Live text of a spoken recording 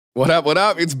What up? What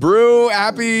up? It's Brew.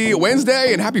 Happy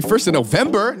Wednesday and happy 1st of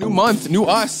November. New month, new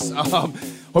us.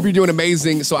 Hope you're doing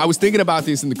amazing. So I was thinking about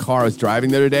this in the car I was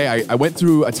driving the other day. I went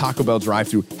through a Taco Bell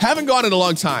drive-thru. Haven't gone in a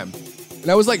long time. And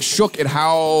I was like shook at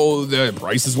how the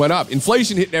prices went up.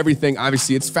 Inflation hitting everything.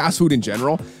 Obviously, it's fast food in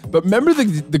general. But remember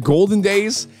the golden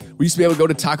days? We used to be able to go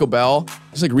to Taco Bell,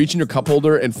 just like reach in your cup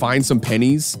holder and find some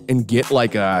pennies and get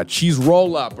like a cheese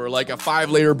roll-up or like a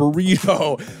 5-layer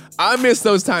burrito. I miss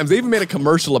those times. They even made a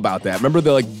commercial about that. Remember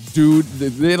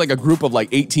they had like a group of like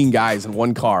 18 guys in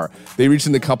one car. They reached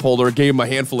in the cup holder, gave them a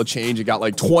handful of change, and got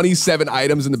like 27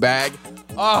 items in the bag.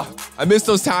 I miss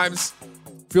those times.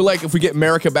 Feel like if we get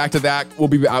America back to that, we'll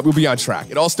be on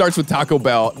track. It all starts with Taco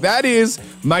Bell. That is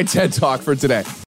my TED Talk for today.